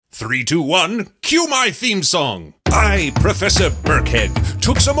3, 2, 1, cue my theme song. I, Professor Burkhead,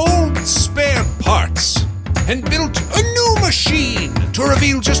 took some old spare parts and built a new machine to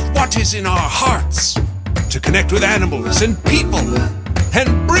reveal just what is in our hearts, to connect with animals and people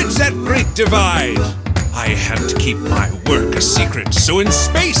and bridge that great divide. I had to keep my work a secret, so in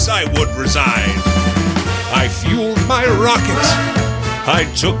space I would reside. I fueled my rocket,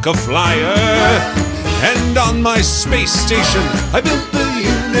 I took a flyer, and on my space station I built the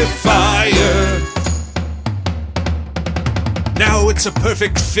unifier. Now it's a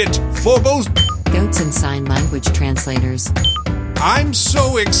perfect fit for both goats and sign language translators. I'm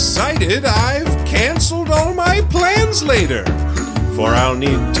so excited I've canceled all my plans later, for I'll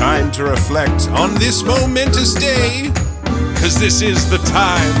need time to reflect on this momentous day, 'cause this is the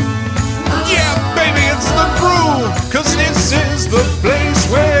time. Yeah, baby, it's the groove, 'cause this is the place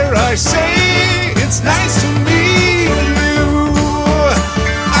where I say it's nice to meet you.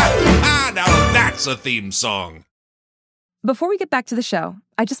 Now that's a theme song. Before we get back to the show,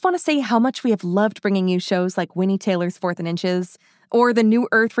 I just want to say how much we have loved bringing you shows like Winnie Taylor's 4th and Inches, or the new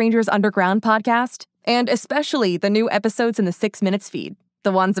Earth Rangers Underground podcast, and especially the new episodes in the 6 Minutes feed,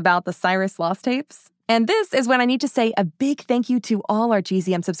 the ones about the Cyrus Lost tapes. And this is when I need to say a big thank you to all our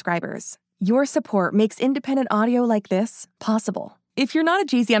GZM subscribers. Your support makes independent audio like this possible. If you're not a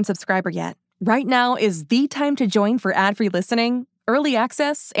GZM subscriber yet, right now is the time to join for ad-free listening, early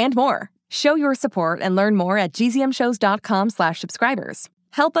access, and more. Show your support and learn more at gzmshows.com/subscribers.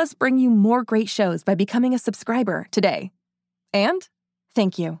 Help us bring you more great shows by becoming a subscriber today. And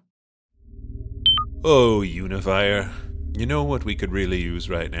thank you. Oh, Unifier. You know what we could really use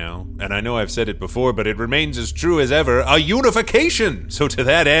right now? And I know I've said it before, but it remains as true as ever, a unification! So to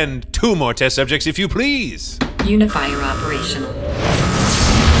that end, 2 more test subjects if you please. Unifier operational.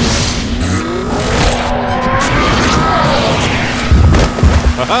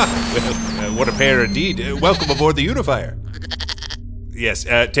 Well, what a pair indeed. Welcome aboard the Unifier. Yes,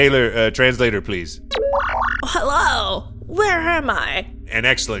 Taylor, translator, please. Hello, where am I? An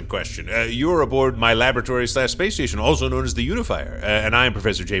excellent question. You're aboard my laboratory/space station, also known as the Unifier, and I am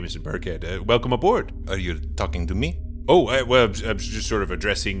Professor Jameson Burkhead. Welcome aboard. Are you talking to me? Oh, well, I'm just sort of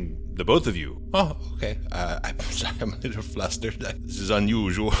addressing the both of you. Oh, okay. I'm sorry, I'm a little flustered. This is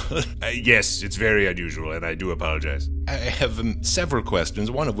unusual. Yes, it's very unusual, and I do apologize. I have several questions,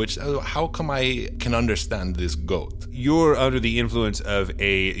 one of which, how come I can understand this goat? You're under the influence of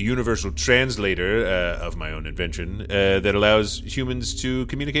a universal translator of my own invention that allows humans to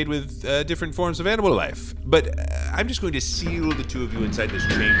communicate with different forms of animal life. But I'm just going to seal the 2 of you inside this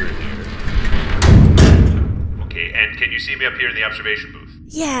chamber here. Okay, and can you see me up here in the observation booth?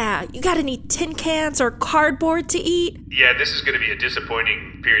 Yeah, you got any tin cans or cardboard to eat? Yeah, this is going to be a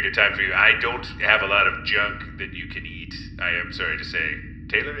disappointing period of time for you. I don't have a lot of junk that you can eat, I am sorry to say.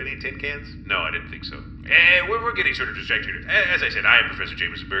 Taylor, any tin cans? No, I didn't think so. We're getting sort of distracted. As I said, I am Professor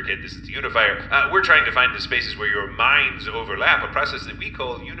Jameson Burkhead. This is the Unifier. We're trying to find the spaces where your minds overlap, a process that we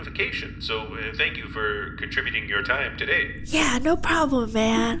call unification. So thank you for contributing your time today. Yeah, no problem,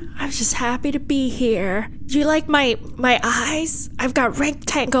 man. I'm just happy to be here. Do you like my eyes? I've got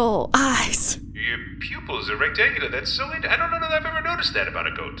rectangle eyes. Your pupils are rectangular. That's so I don't know that I've ever noticed that about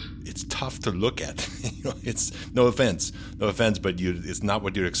a goat. It's tough to look at. It's no offense, but it's not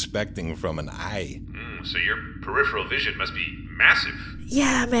what you're expecting from an eye. So your peripheral vision must be massive.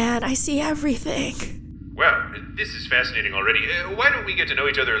 Yeah, man, I see everything. Well, this is fascinating already. Why don't we get to know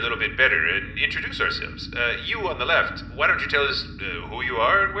each other a little bit better and introduce ourselves? You on the left, why don't you tell us who you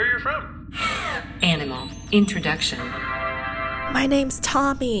are and where you're from? Animal introduction. My name's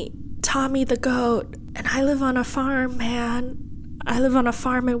Tommy the goat, and I live on a farm, man. I live on a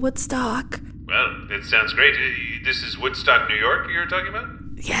farm in Woodstock. Well, that sounds great. This is Woodstock, New York you're talking about?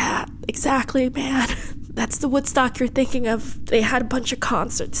 Yeah, exactly, man. That's the Woodstock you're thinking of. They had a bunch of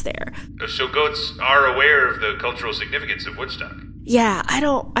concerts there. So goats are aware of the cultural significance of Woodstock? Yeah, I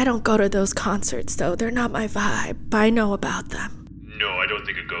don't go to those concerts, though. They're not my vibe, but I know about them. No, I don't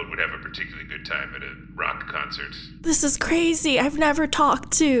think a goat would have a particularly good time at a rock concert. This is crazy. I've never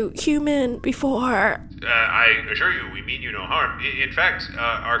talked to human before. I assure you, we mean you no harm. In fact,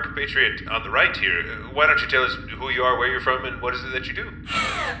 our compatriot on the right here, why don't you tell us who you are, where you're from, and what is it that you do?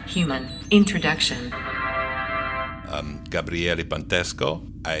 Human introduction. Gabriele Pantesco.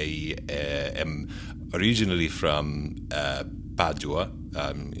 I am originally from Padua,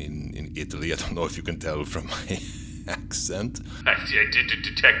 in Italy. I don't know if you can tell from my accent. I did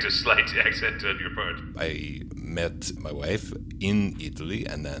detect a slight accent on your part. I met my wife in Ity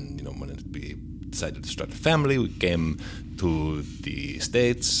and then, wanted to be decided to start a family. We came to the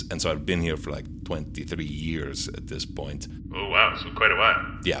States, and so I've been here for like 23 years at this point. Oh, wow, so quite a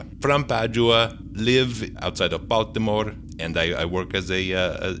while. Yeah, from Padua, live outside of Baltimore, and I work as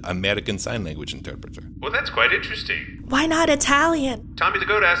a American Sign Language interpreter. Well, that's quite interesting. Why not Italian? Tommy the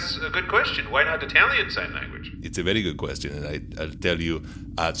Goat asks a good question. Why not Italian Sign Language? It's a very good question, and I'll tell you.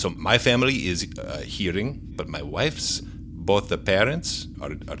 So my family is hearing, but my wife's, both the parents are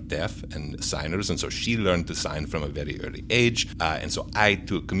deaf and signers, and so she learned to sign from a very early age. And so I,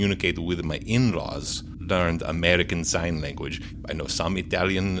 to communicate with my in-laws, learned American Sign Language. I know some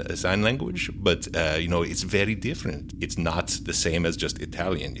Italian Sign Language, but, it's very different. It's not the same as just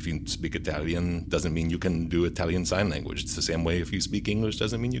Italian. If you speak Italian, doesn't mean you can do Italian Sign Language. It's the same way if you speak English,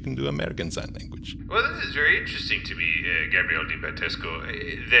 doesn't mean you can do American Sign Language. Well, this is very interesting to me, Gabriele Di Battesco,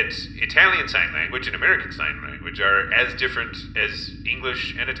 that Italian Sign Language and American Sign Language are as different as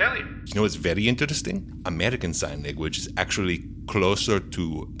English and Italian. You know what's very interesting? American Sign Language is actually closer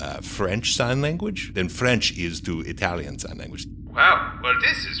to French Sign Language than French is to Italian Sign Language. Wow, well,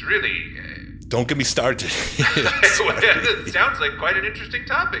 this is really... Don't get me started. Well, it sounds like quite an interesting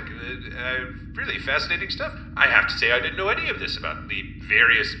topic. Really fascinating stuff. I have to say I didn't know any of this about the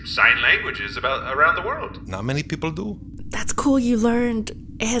various sign languages around the world. Not many people do. That's cool you learned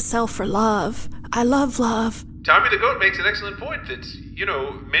ASL for love. I love love. Tommy the Goat makes an excellent point that,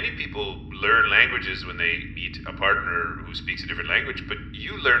 many people learn languages when they meet a partner who speaks a different language, but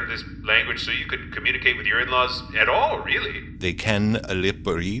you learned this language so you could communicate with your in-laws at all, really. They can lip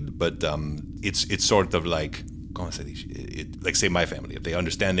read, but it's sort of like, like say my family, if they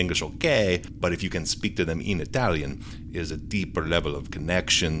understand English, okay, but if you can speak to them in Italian, there's a deeper level of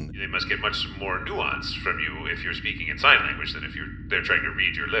connection. They must get much more nuance from you if you're speaking in sign language than if they're trying to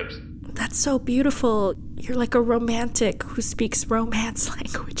read your lips. That's so beautiful. You're like a romantic who speaks romance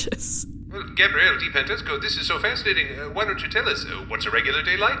languages. Well, Gabriele Di Battesco, this is so fascinating. Why don't you tell us, what's a regular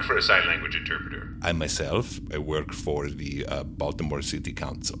day like for a sign language interpreter? I myself, I work for the Baltimore City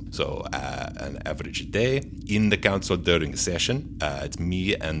Council. So an average day in the council during a session, it's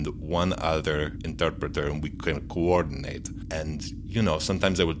me and one other interpreter, and we can coordinate. And,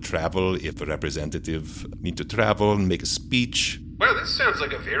 sometimes I will travel if a representative needs to travel and make a speech. Well, this sounds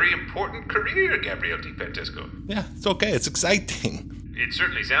like a very important career, Gabriele Di Battesco. Yeah, it's okay. It's exciting. It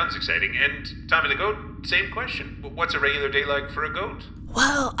certainly sounds exciting. And Tommy the Goat, same question. What's a regular day like for a goat?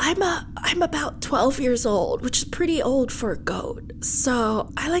 Well, I'm about 12 years old, which is pretty old for a goat. So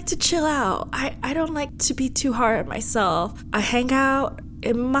I like to chill out. I don't like to be too hard on myself. I hang out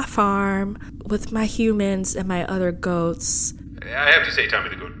in my farm with my humans and my other goats. I have to say, Tommy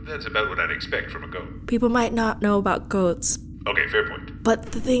the Goat, that's about what I'd expect from a goat. People might not know about goats. Okay, fair point.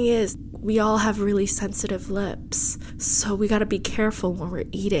 But the thing is, we all have really sensitive lips, so we gotta be careful when we're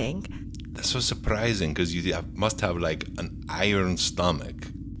eating. That's so surprising, because you must have like an iron stomach.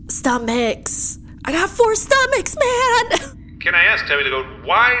 Stomachs! I got 4 stomachs, man! Can I ask, Tommy the Goat,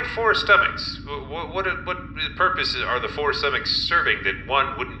 why 4 stomachs? What purposes are the 4 stomachs serving that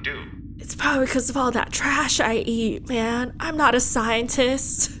one wouldn't do? It's probably because of all that trash I eat, man. I'm not a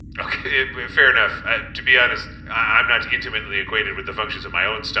scientist. Okay, fair enough. To be honest, I'm not intimately acquainted with the functions of my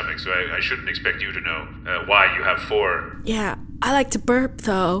own stomach, so I shouldn't expect you to know why you have 4. Yeah, I like to burp,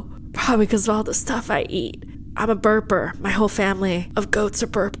 though. Probably because of all the stuff I eat. I'm a burper. My whole family of goats are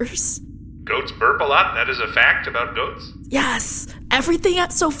burpers. Goats burp a lot? That is a fact about goats? Yes. Everything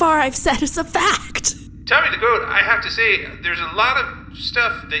so far I've said is a fact. Tommy the Goat, I have to say, there's a lot of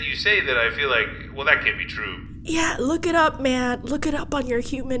stuff that you say that I feel like, well, that can't be true. Yeah, look it up, man. Look it up on your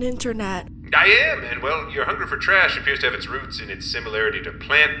human internet. I am, and well, your hunger for trash appears to have its roots in its similarity to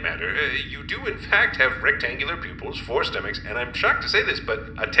plant matter. You do, in fact, have rectangular pupils, 4 stomachs, and I'm shocked to say this, but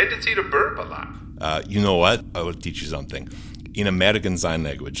a tendency to burp a lot. You know what? I will teach you something. In American Sign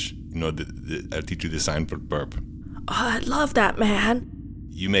Language, I'll teach you the sign for burp. Oh, I love that, man.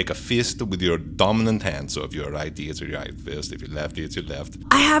 You make a fist with your dominant hand. So if your righty, it's your right fist. If your lefty, it's your left.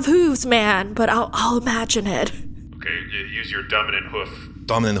 I have hooves, man, but I'll imagine it. Okay, use your dominant hoof.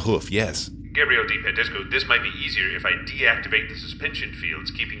 Dominant hoof, yes. Gabriele Di Battesco, this might be easier if I deactivate the suspension fields,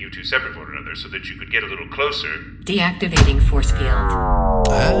 keeping you 2 separate from one another, so that you could get a little closer. Deactivating force field.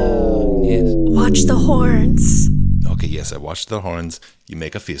 Oh, yes. Watch the horns. Okay, yes, I watch the horns. You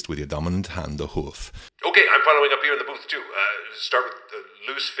make a fist with your dominant hand, the hoof. Okay, I'm following up here in the booth, too. Start with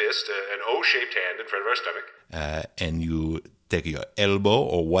the loose fist, an O-shaped hand in front of our stomach. And you take your elbow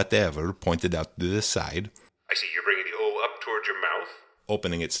or whatever pointed out to the side. I see, you're bringing the O up towards your mouth.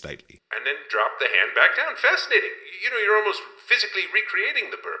 opening it slightly. And then drop the hand back down. Fascinating. You're almost physically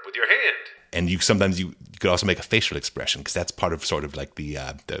recreating the burp with your hand. And you could also make a facial expression, because that's part of sort of like the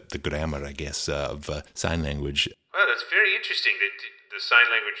grammar, I guess, of sign language. Well, that's very interesting that the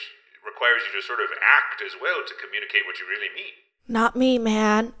sign language requires you to sort of act as well to communicate what you really mean. Not me,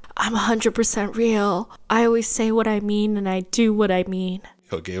 man. I'm 100% real. I always say what I mean and I do what I mean.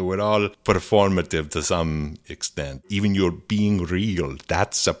 Okay, we're all performative to some extent. Even your being real,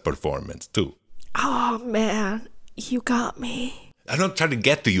 that's a performance too. Oh, man. You got me. I'm not trying to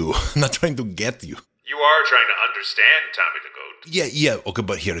get to you. I'm not trying to get you. You are trying to understand Tommy the Goat. Yeah. Okay,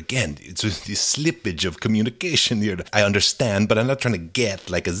 but here again, it's this slippage of communication here. I understand, but I'm not trying to get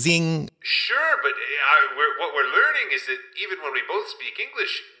like a zing. Sure, but what we're learning is that even when we both speak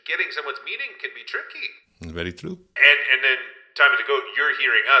English, getting someone's meaning can be tricky. Very true. And then, Tommy the Goat, you're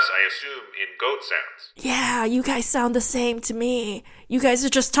hearing us, I assume, in goat sounds. Yeah, you guys sound the same to me. You guys are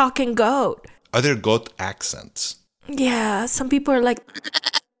just talking goat. Are there goat accents? Yeah, some people are like,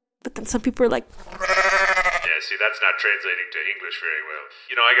 but then some people are like. Yeah, see, that's not translating to English very well.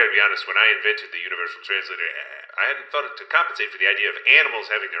 I gotta be honest, when I invented the Universal Translator, I hadn't thought to compensate for the idea of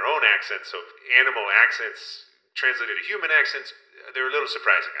animals having their own accents, so animal accents translated to human accents, they're a little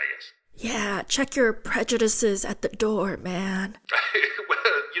surprising, I guess. Yeah, check your prejudices at the door, man. Well,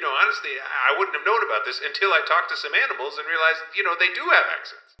 honestly, I wouldn't have known about this until I talked to some animals and realized, they do have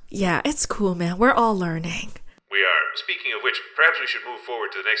accents. Yeah, it's cool, man. We're all learning. We are. Speaking of which, perhaps we should move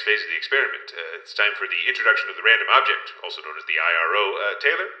forward to the next phase of the experiment. It's time for the introduction of the random object, also known as the IRO.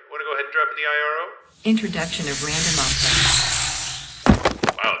 Taylor, want to go ahead and drop in the IRO? Introduction of random object.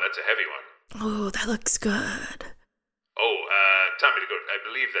 Wow, that's a heavy one. Oh, that looks good. Oh, Tommy the Goat, I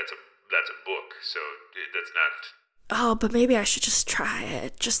believe that's a book, so that's not... Oh, but maybe I should just try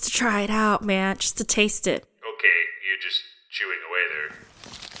it. Just to try it out, man. Just to taste it. Okay, you're just chewing away there.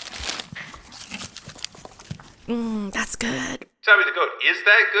 That's good. Tommy the Goat, is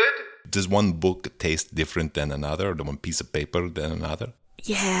that good? Does one book taste different than another, or one piece of paper than another?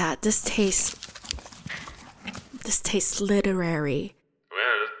 Yeah, this tastes literary.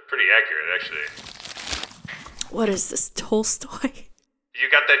 Well, that's pretty accurate, actually. What is this, Tolstoy? You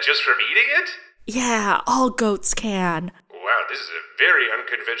got that just from eating it? Yeah, all goats can. Wow, this is a very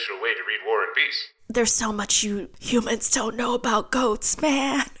unconventional way to read War and Peace. There's so much you humans don't know about goats,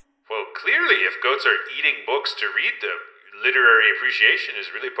 man. Well, clearly, if goats are eating books to read them, literary appreciation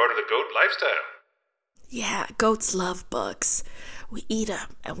is really part of the goat lifestyle. Yeah, goats love books. We eat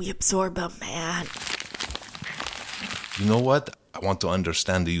them and we absorb them, man. You know what? I want to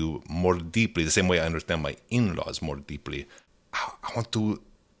understand you more deeply, the same way I understand my in-laws more deeply. I want to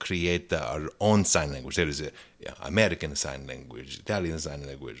create our own sign language. There is a American sign language, Italian sign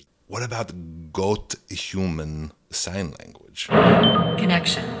language. What about goat-human sign language?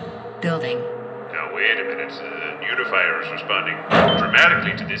 Connection. Building. Now, wait a minute. The unifier is responding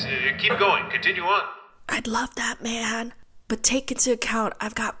dramatically to this. Keep going. Continue on. I'd love that, man. But take into account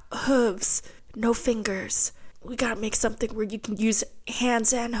I've got hooves, no fingers. We gotta make something where you can use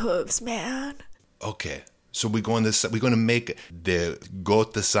hands and hooves, man. Okay, so we're going to make the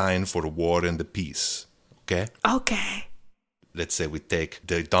goat sign for war and the peace. Okay. Okay. Let's say we take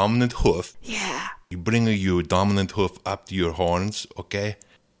the dominant hoof. Yeah. You bring your dominant hoof up to your horns. Okay.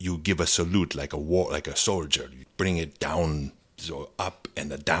 You give a salute like a soldier. You bring it down, so up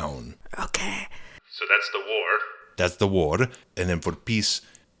and a down. Okay. So that's the war. That's the war. And then for peace,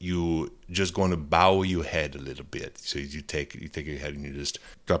 you just going to bow your head a little bit. So you take your head and you just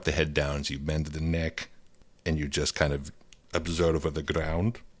drop the head down. So you bend the neck and you just kind of observe over the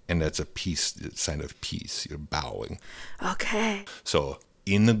ground. And that's a peace, sign of peace. You're bowing. Okay. So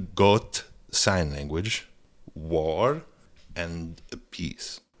in the goat sign language, war and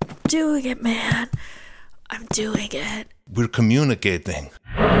peace. Doing it, man. I'm doing it. We're communicating.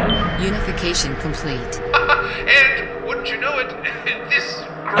 Unification complete. And wouldn't you know it, this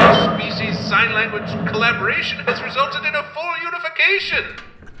cross-species sign language collaboration has resulted in a full unification.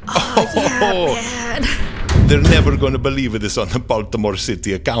 Oh, yeah, man. They're never going to believe this on the Baltimore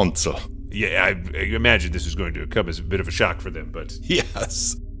City Council. Yeah, I imagine this is going to come as a bit of a shock for them, but...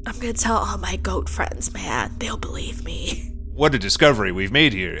 Yes. I'm gonna tell all my goat friends, man. They'll believe me. What a discovery we've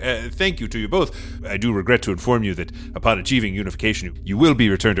made here. Thank you to you both. I do regret to inform you that upon achieving unification, you will be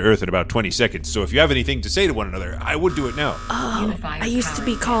returned to Earth in about 20 seconds. So if you have anything to say to one another, I would do it now. Oh, I used to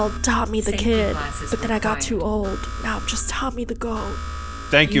be called Tommy the Kid, but then I got too old. Now I'm just Tommy the Goat.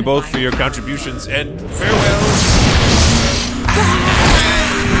 Thank you both for your contributions, and farewell.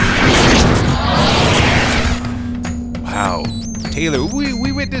 Wow. Taylor,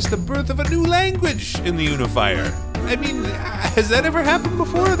 we witnessed the birth of a new language in the Unifier. I mean, has that ever happened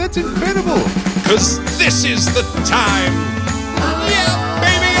before? That's incredible. 'Cause this is the time. Yeah,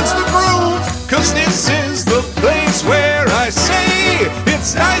 baby, it's the groove. 'Cause this is the place where I say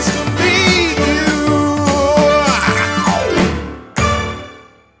it's nice to meet you.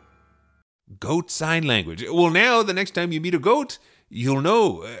 Goat sign language. Well, now the next time you meet a goat, you'll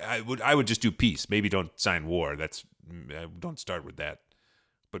know. I would just do peace. Maybe don't sign war. Don't start with that.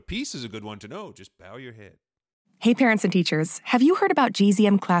 But peace is a good one to know. Just bow your head. Hey, parents and teachers, have you heard about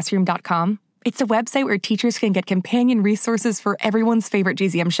gzmclassroom.com? It's a website where teachers can get companion resources for everyone's favorite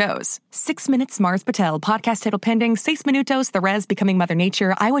GZM shows. 6 Minutes, Mars Patel, Podcast Title Pending, 6 Minutos, The Res, Becoming Mother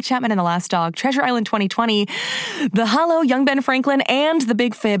Nature, Iowa Chapman and the Last Dog, Treasure Island 2020, The Hollow, Young Ben Franklin, and The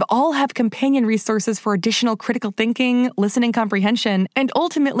Big Fib all have companion resources for additional critical thinking, listening comprehension, and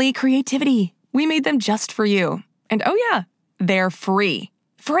ultimately creativity. We made them just for you. And oh yeah, they're free.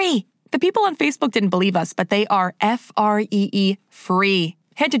 Free! The people on Facebook didn't believe us, but they are FREE free.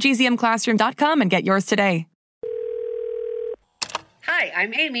 Head to gzmclassroom.com and get yours today. Hi,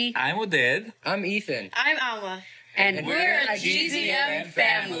 I'm Amy. I'm Oded. I'm Ethan. I'm Alma. And we're a GZM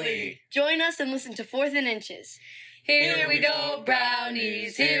family. Join us and listen to 4th and Inches. Here we go,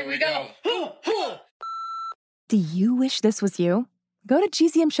 brownies. Here we go. Do you wish this was you? Go to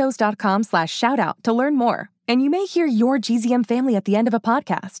gzmshows.com/shoutout to learn more. And you may hear your GZM family at the end of a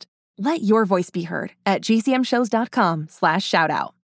podcast. Let your voice be heard at gzmshows.com/shoutout.